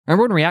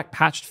Remember when React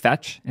patched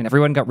fetch and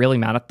everyone got really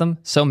mad at them?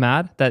 So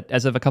mad that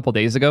as of a couple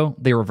days ago,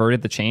 they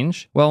reverted the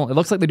change? Well, it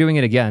looks like they're doing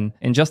it again.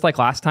 And just like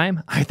last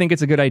time, I think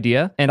it's a good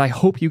idea. And I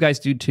hope you guys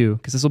do too,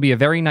 because this will be a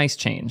very nice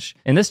change.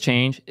 And this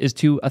change is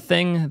to a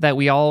thing that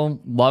we all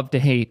love to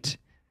hate,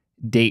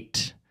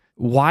 date.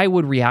 Why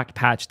would React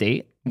patch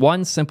date?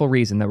 One simple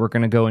reason that we're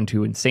going to go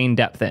into insane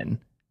depth in: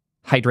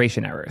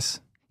 hydration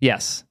errors.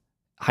 Yes.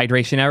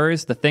 Hydration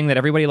errors, the thing that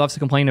everybody loves to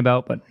complain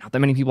about, but not that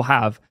many people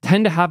have,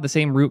 tend to have the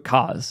same root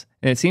cause.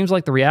 And it seems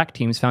like the React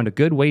teams found a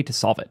good way to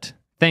solve it.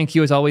 Thank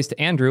you as always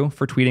to Andrew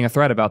for tweeting a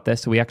thread about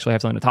this, so we actually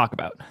have something to talk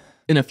about.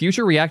 In a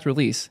future React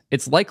release,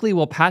 it's likely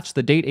we'll patch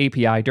the date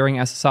API during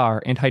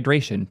SSR and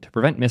hydration to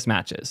prevent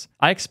mismatches.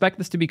 I expect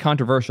this to be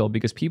controversial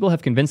because people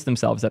have convinced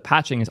themselves that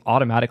patching is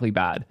automatically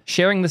bad.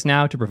 Sharing this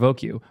now to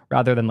provoke you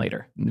rather than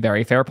later.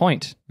 Very fair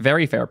point.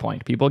 Very fair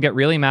point. People get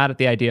really mad at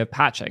the idea of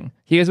patching.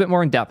 He goes a bit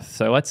more in depth,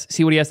 so let's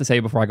see what he has to say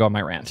before I go on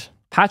my rant.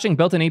 Patching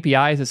built-in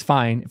APIs is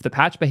fine if the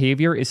patch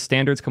behavior is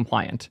standards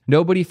compliant.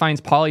 Nobody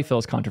finds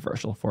polyfills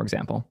controversial, for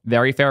example.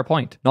 Very fair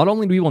point. Not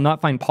only do we will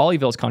not find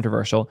polyfills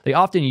controversial, they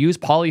often use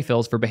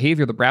polyfills for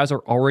behavior the browser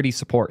already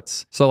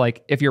supports. So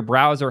like if your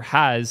browser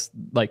has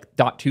like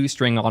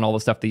 .toString on all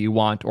the stuff that you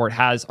want, or it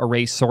has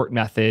array sort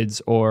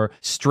methods or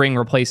string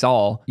replace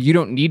all, you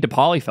don't need to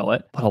polyfill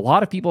it. But a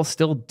lot of people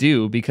still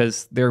do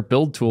because their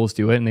build tools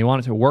do it and they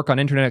want it to work on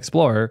Internet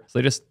Explorer, so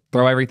they just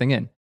throw everything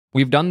in.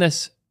 We've done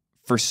this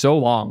for so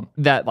long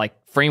that like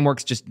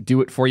frameworks just do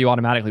it for you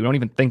automatically. We don't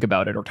even think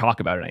about it or talk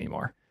about it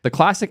anymore. The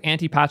classic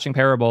anti-patching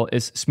parable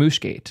is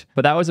Smooshgate,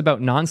 but that was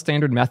about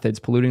non-standard methods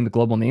polluting the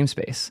global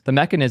namespace. The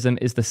mechanism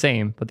is the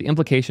same, but the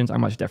implications are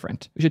much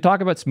different. We should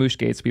talk about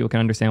Smooshgate so people can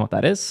understand what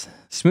that is.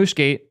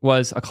 Smooshgate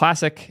was a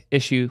classic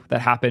issue that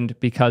happened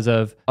because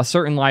of a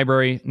certain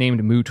library named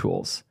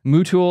MooTools.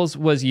 MooTools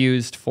was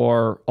used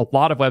for a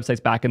lot of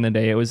websites back in the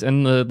day. It was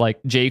in the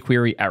like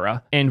jQuery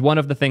era. And one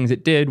of the things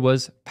it did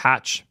was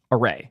patch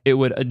array. It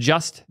would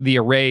adjust the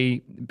array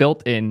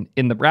built in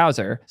the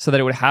browser so that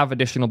it would have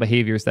additional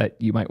behaviors that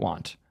you might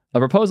want. A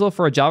proposal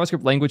for a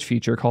JavaScript language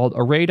feature called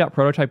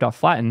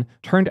array.prototype.flatten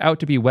turned out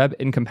to be web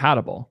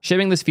incompatible.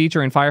 Shipping this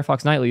feature in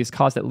Firefox Nightly has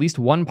caused at least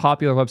one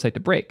popular website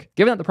to break.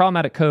 Given that the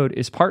problematic code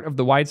is part of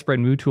the widespread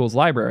MooTools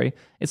library,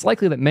 it's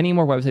likely that many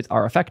more websites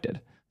are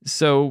affected.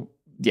 So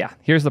yeah,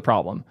 here's the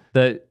problem.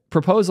 The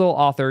proposal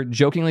author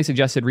jokingly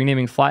suggested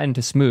renaming Flatten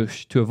to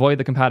Smoosh to avoid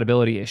the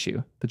compatibility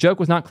issue. The joke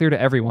was not clear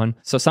to everyone,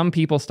 so some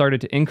people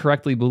started to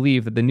incorrectly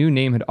believe that the new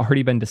name had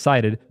already been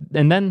decided,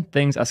 and then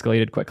things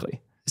escalated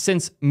quickly.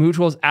 Since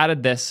MooTools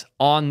added this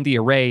on the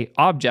array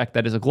object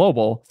that is a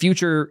global,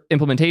 future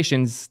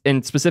implementations,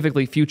 and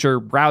specifically future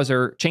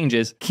browser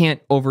changes,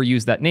 can't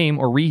overuse that name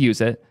or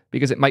reuse it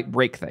because it might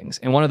break things.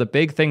 And one of the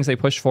big things they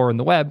push for in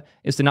the web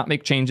is to not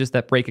make changes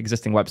that break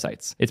existing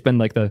websites. It's been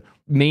like the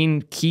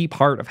main key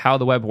part of how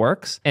the web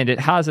works, and it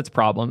has its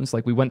problems.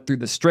 Like we went through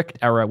the strict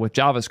era with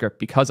JavaScript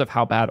because of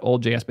how bad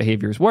old JS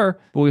behaviors were,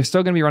 but we're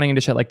still gonna be running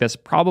into shit like this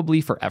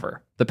probably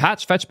forever. The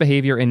patch fetch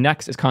behavior in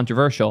Next is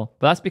controversial,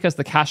 but that's because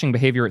the caching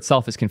behavior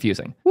itself is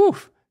confusing.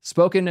 Woof,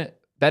 spoken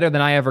better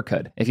than I ever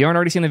could. If you haven't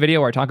already seen the video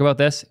where I talk about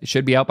this, it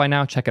should be out by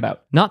now, check it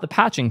out. Not the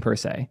patching per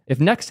se. If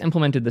Next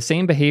implemented the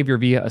same behavior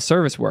via a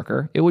service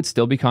worker, it would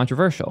still be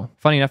controversial.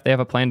 Funny enough, they have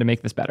a plan to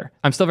make this better.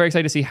 I'm still very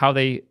excited to see how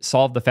they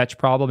solve the fetch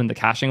problem in the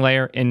caching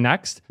layer in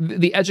Next.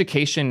 The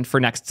education for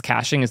Next's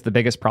caching is the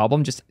biggest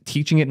problem. Just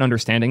teaching it and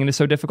understanding it is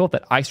so difficult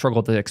that I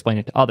struggle to explain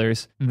it to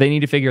others. They need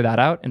to figure that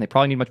out, and they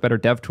probably need much better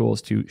dev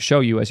tools to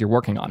show you as you're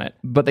working on it.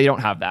 But they don't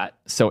have that,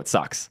 so it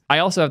sucks. I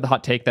also have the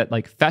hot take that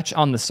like fetch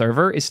on the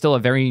server is still a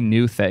very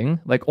new thing.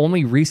 Like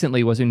only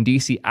recently was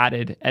Undisi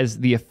added as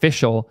the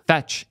official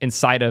fetch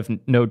inside of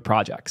Node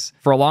projects.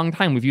 For a long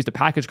time, we've used a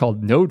package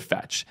called Node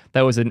Fetch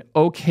that was an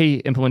okay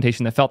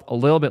implementation that felt a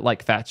little bit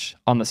like fetch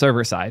on the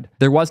server side.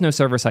 There was no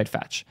server-side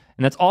fetch.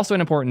 And that's also an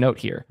important note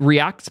here.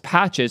 React's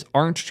patches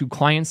aren't to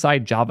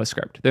client-side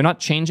JavaScript. They're not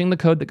changing the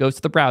code that goes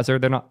to the browser.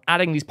 They're not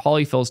adding these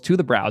polyfills to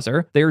the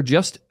browser. They're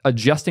just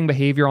adjusting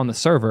behavior on the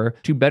server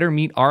to better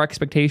meet our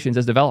expectations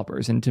as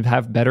developers and to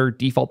have better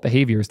default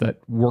behaviors that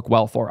work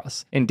well for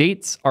us. And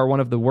dates are one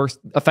of the worst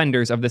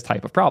offenders of this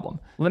type of problem.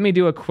 Let me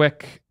do a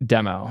quick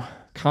demo.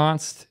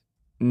 Const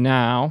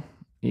now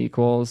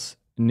equals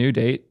new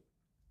date.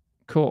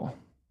 Cool.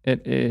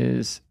 It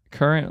is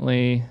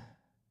currently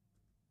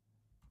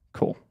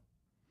cool.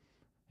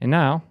 And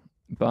now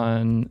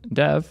bun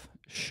dev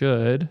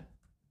should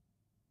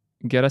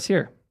get us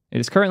here. It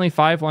is currently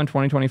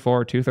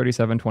 5/1/2024,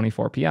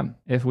 2:37:24 p.m.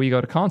 If we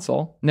go to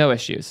console, no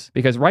issues,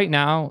 because right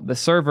now the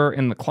server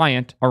and the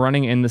client are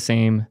running in the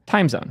same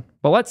time zone.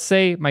 But let's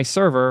say my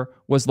server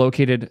was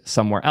located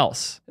somewhere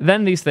else.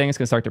 Then these things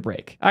can start to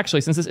break.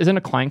 Actually, since this isn't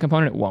a client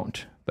component, it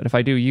won't. But if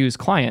I do use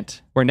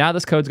client, where now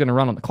this code's gonna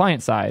run on the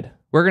client side,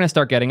 we're gonna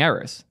start getting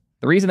errors.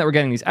 The reason that we're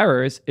getting these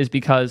errors is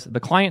because the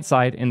client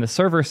side and the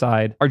server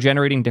side are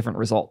generating different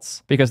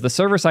results. Because the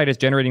server side is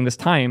generating this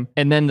time,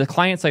 and then the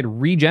client side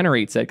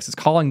regenerates it because it's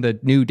calling the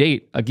new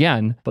date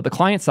again, but the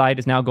client side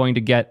is now going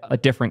to get a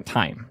different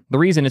time. The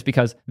reason is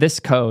because this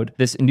code,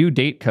 this new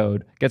date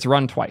code, gets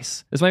run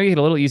twice. This might make it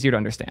a little easier to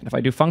understand. If I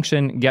do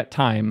function get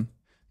time,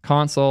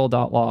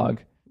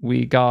 console.log,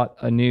 we got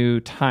a new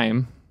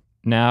time,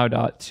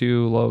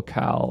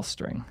 now.toLocale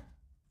string.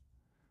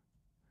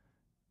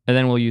 And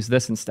then we'll use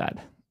this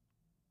instead.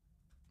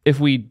 If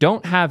we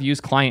don't have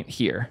use client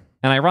here,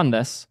 and I run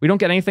this, we don't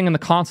get anything in the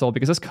console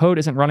because this code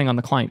isn't running on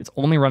the client. It's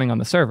only running on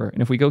the server.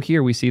 And if we go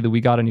here, we see that we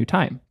got a new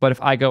time. But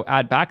if I go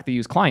add back the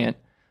use client,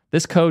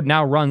 this code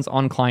now runs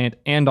on client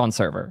and on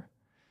server.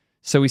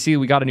 So we see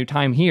we got a new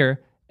time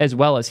here as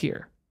well as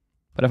here.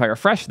 But if I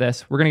refresh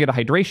this, we're going to get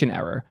a hydration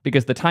error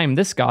because the time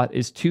this got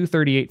is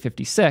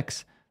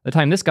 2:38:56. The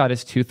time this got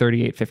is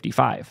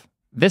 2:38:55.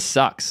 This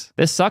sucks.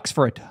 This sucks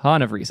for a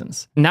ton of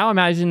reasons. Now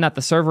imagine that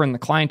the server and the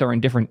client are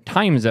in different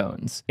time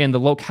zones, and the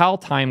locale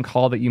time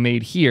call that you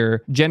made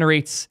here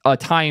generates a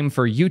time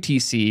for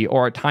UTC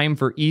or a time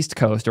for East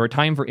Coast or a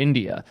time for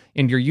India,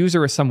 and your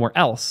user is somewhere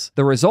else.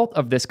 The result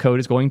of this code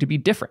is going to be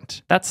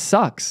different. That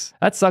sucks.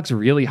 That sucks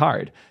really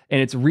hard. And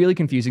it's really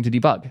confusing to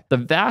debug. The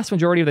vast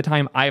majority of the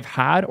time I've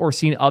had or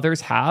seen others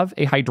have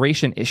a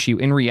hydration issue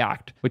in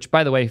React, which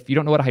by the way, if you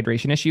don't know what a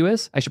hydration issue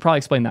is, I should probably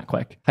explain that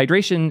quick.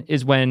 Hydration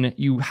is when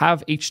you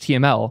have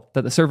HTML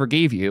that the server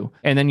gave you,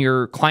 and then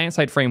your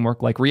client-side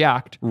framework like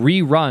React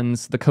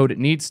reruns the code it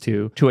needs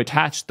to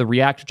attach the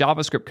React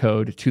JavaScript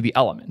code to the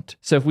element.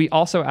 So if we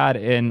also add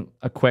in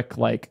a quick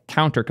like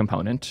counter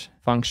component,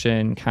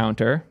 function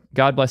counter,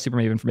 God bless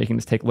Supermaven for making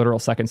this take literal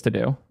seconds to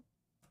do.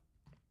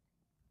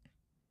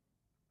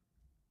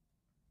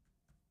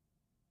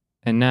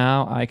 And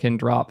now I can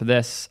drop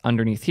this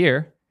underneath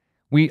here.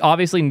 We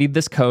obviously need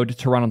this code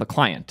to run on the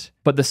client,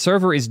 but the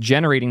server is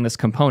generating this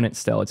component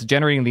still. It's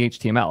generating the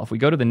HTML. If we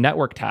go to the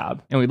network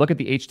tab and we look at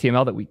the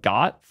HTML that we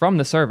got from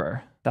the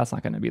server, that's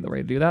not going to be the way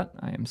to do that.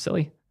 I am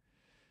silly.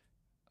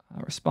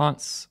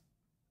 Response.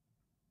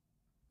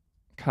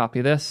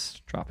 Copy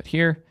this, drop it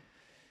here.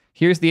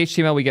 Here's the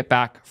HTML we get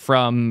back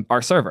from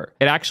our server.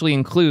 It actually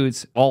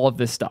includes all of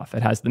this stuff.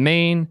 It has the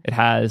main, it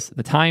has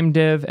the time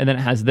div, and then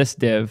it has this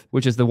div,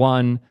 which is the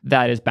one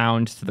that is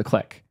bound to the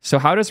click. So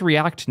how does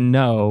React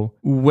know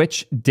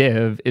which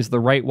div is the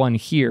right one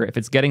here if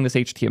it's getting this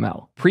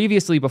HTML?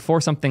 Previously,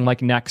 before something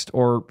like Next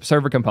or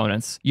server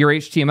components, your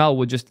HTML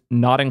would just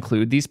not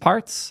include these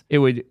parts. It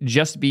would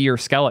just be your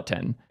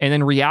skeleton. And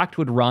then React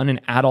would run and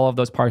add all of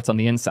those parts on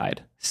the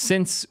inside.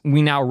 Since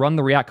we now run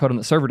the React code on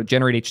the server to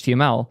generate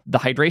HTML, the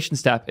hydration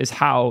step is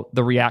how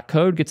the React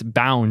code gets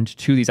bound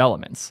to these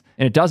elements.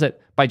 And it does it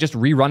by just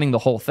rerunning the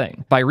whole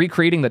thing. By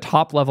recreating the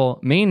top level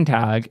main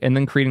tag and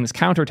then creating this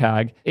counter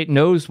tag, it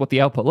knows what the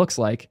output looks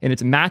like, and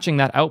it's matching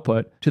that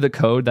output to the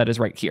code that is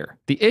right here.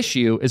 The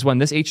issue is when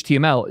this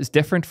HTML is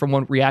different from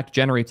what React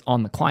generates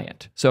on the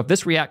client. So if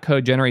this React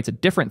code generates a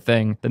different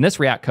thing than this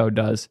React code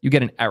does, you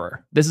get an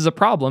error. This is a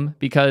problem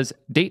because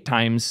date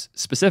times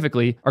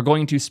specifically are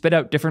going to spit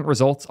out different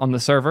results on the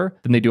server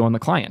than they do on the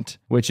client,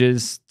 which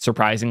is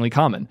surprisingly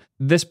common.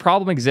 This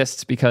problem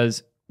exists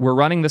because we're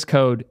running this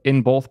code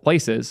in both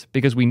places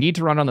because we need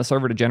to run on the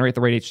server to generate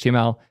the right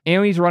HTML,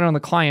 and we need to run it on the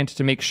client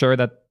to make sure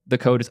that the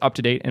code is up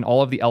to date and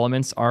all of the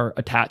elements are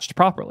attached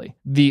properly.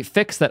 The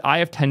fix that I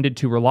have tended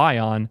to rely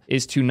on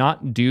is to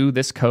not do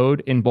this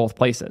code in both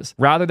places.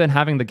 Rather than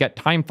having the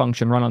getTime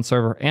function run on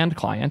server and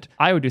client,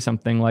 I would do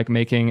something like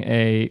making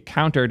a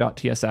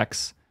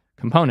counter.tsx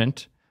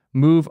component,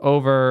 move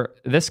over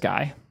this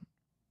guy,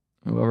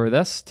 move over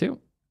this too.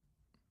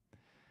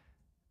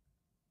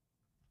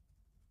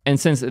 And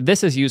since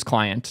this is use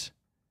client,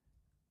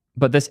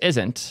 but this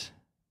isn't,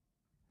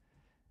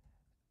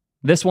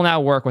 this will now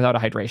work without a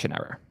hydration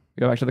error. We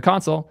go back to the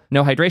console,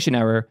 no hydration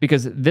error,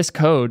 because this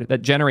code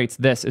that generates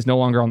this is no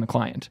longer on the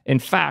client. In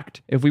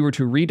fact, if we were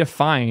to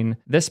redefine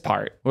this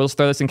part, we'll just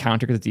throw this in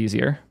counter because it's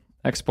easier.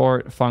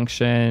 Export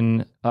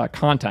function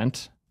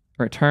content,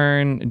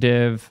 return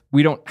div.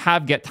 We don't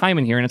have get time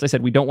in here. And as I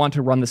said, we don't want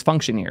to run this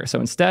function here.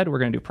 So instead, we're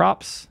going to do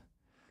props,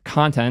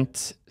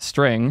 content,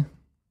 string,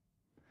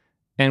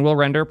 and we'll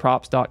render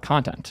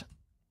props.content.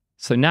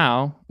 So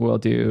now we'll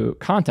do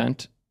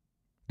content,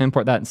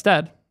 import that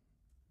instead.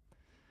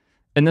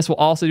 And this will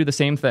also do the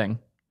same thing,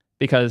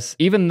 because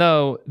even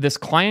though this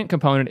client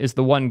component is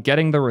the one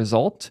getting the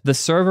result, the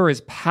server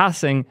is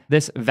passing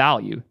this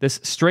value, this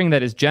string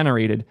that is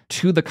generated,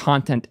 to the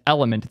content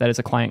element that is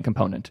a client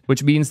component,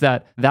 which means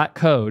that that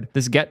code,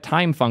 this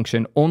getTime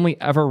function, only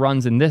ever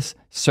runs in this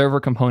server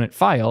component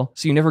file,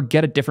 so you never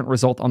get a different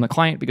result on the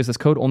client because this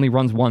code only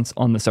runs once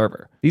on the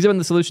server. These have been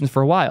the solutions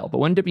for a while, but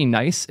wouldn't it be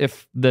nice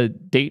if the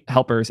date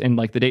helpers and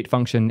like the date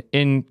function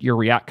in your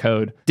React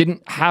code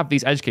didn't have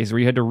these edge cases where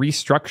you had to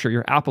restructure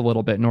your app a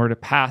little bit in order to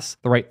pass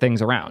the right things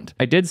around?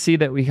 I did see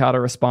that we got a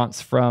response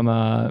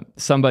from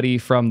somebody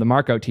from the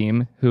Marco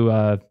team who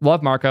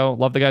love Marco,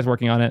 love the guys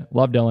working on it,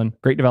 love Dylan,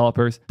 great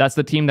developers. That's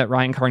the team that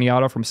Ryan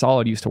Carniato from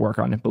Solid used to work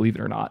on it, believe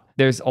it or not.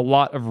 there's a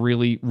lot of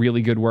really,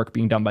 really good work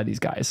being done by these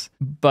guys.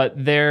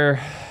 But their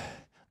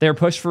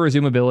push for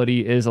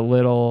resumability is a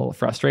little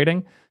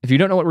frustrating. If you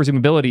don't know what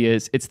resumability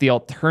is, it's the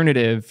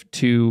alternative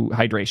to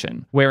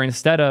hydration, where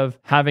instead of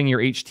having your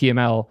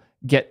HTML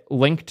get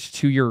linked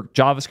to your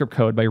JavaScript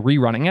code by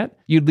rerunning it,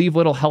 you'd leave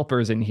little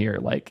helpers in here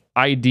like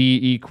ID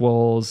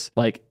equals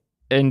like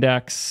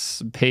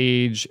index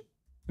page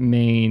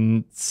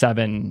main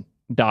 7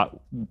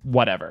 dot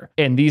whatever.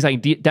 And these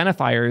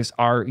identifiers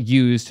are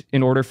used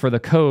in order for the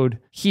code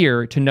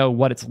here to know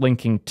what it's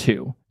linking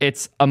to.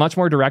 It's a much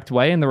more direct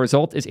way, and the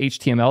result is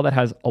HTML that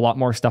has a lot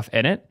more stuff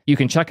in it. You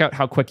can check out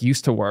how quick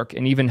used to work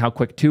and even how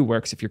quick to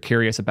works if you're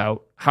curious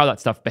about how that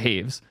stuff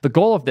behaves. The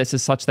goal of this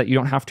is such that you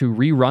don't have to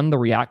rerun the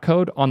React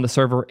code on the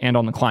server and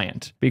on the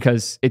client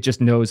because it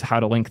just knows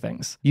how to link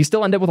things. You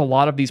still end up with a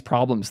lot of these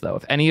problems though.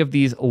 If any of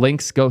these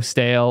links go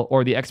stale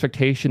or the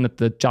expectation that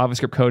the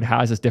JavaScript code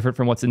has is different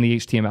from what's in the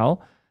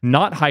HTML,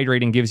 not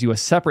hydrating gives you a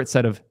separate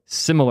set of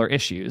similar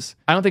issues.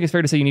 I don't think it's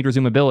fair to say you need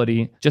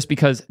resumability just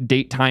because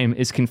date time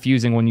is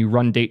confusing when you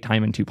run date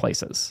time in two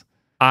places.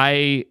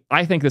 I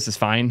think this is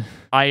fine.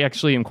 I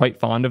actually am quite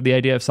fond of the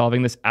idea of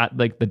solving this at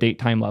like the date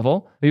time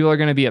level. People are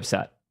going to be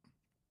upset.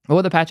 What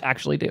would the patch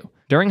actually do?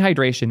 During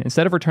hydration,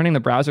 instead of returning the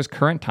browser's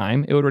current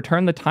time, it would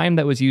return the time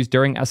that was used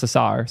during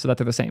SSR so that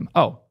they're the same.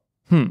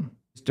 If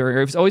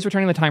it's always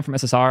returning the time from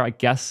SSR, I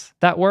guess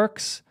that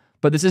works.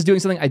 But this is doing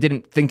something I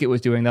didn't think it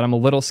was doing that I'm a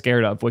little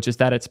scared of, which is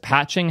that it's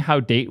patching how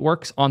date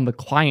works on the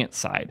client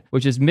side,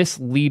 which is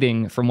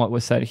misleading from what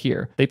was said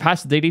here. They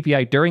passed the date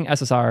API during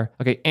SSR,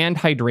 okay, and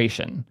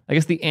hydration. I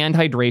guess the and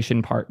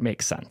hydration part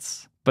makes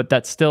sense, but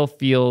that still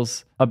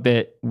feels a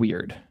bit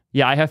weird.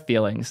 Yeah, I have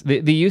feelings.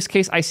 The use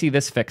case I see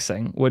this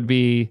fixing would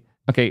be,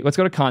 okay, let's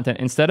go to content.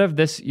 Instead of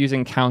this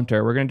using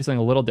counter, we're going to do something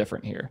a little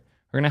different here.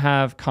 We're going to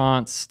have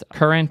const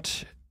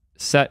current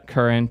set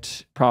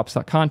current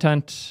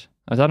props.content.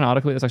 Is that an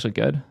autocomplete? That's actually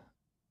good.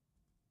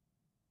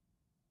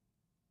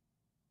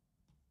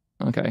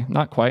 Okay,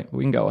 not quite, but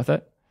we can go with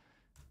it.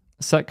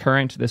 Set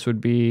current, this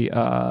would be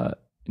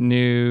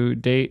new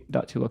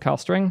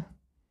date.toLocaleString.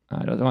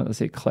 I don't want to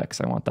say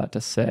clicks. I want that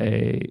to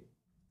say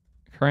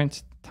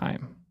current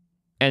time.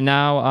 And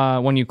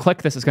now when you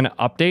click this, it's going to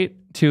update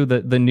to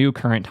the new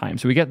current time.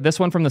 So we get this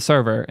one from the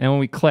server, and when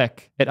we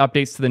click, it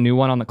updates to the new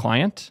one on the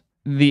client.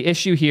 The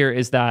issue here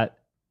is that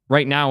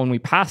right now, when we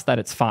pass that,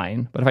 it's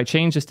fine. But if I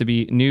change this to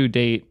be new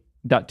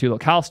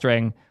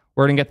date.toLocaleString,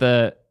 we're going to get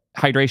the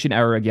hydration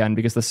error again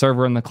because the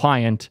server and the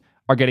client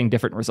are getting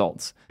different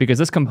results. Because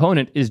this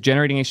component is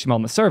generating HTML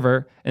on the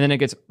server, and then it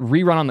gets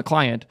rerun on the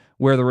client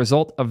where the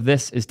result of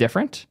this is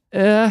different.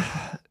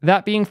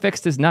 That being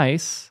fixed is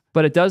nice,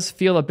 but it does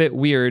feel a bit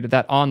weird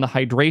that on the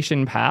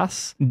hydration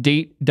pass,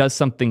 date does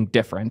something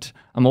different.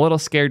 I'm a little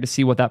scared to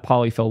see what that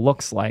polyfill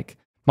looks like.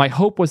 My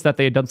hope was that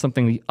they had done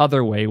something the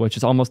other way, which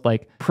is almost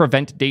like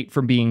prevent date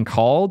from being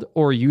called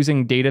or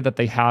using data that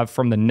they have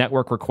from the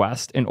network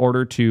request in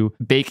order to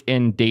bake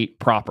in date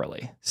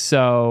properly.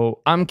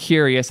 So I'm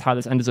curious how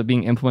this ends up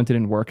being implemented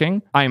and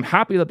working. I am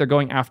happy that they're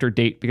going after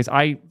date because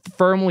I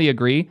firmly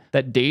agree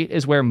that date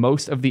is where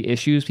most of the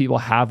issues people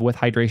have with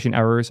hydration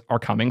errors are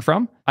coming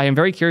from. I am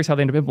very curious how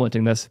they end up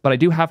implementing this, but I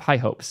do have high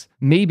hopes.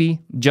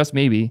 Maybe, just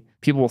maybe,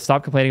 people will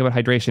stop complaining about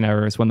hydration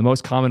errors when the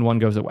most common one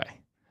goes away.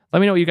 Let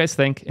me know what you guys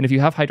think. And if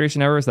you have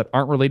hydration errors that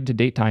aren't related to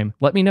date time,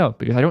 let me know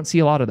because I don't see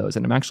a lot of those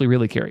and I'm actually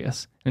really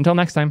curious. Until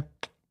next time,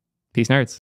 peace nerds.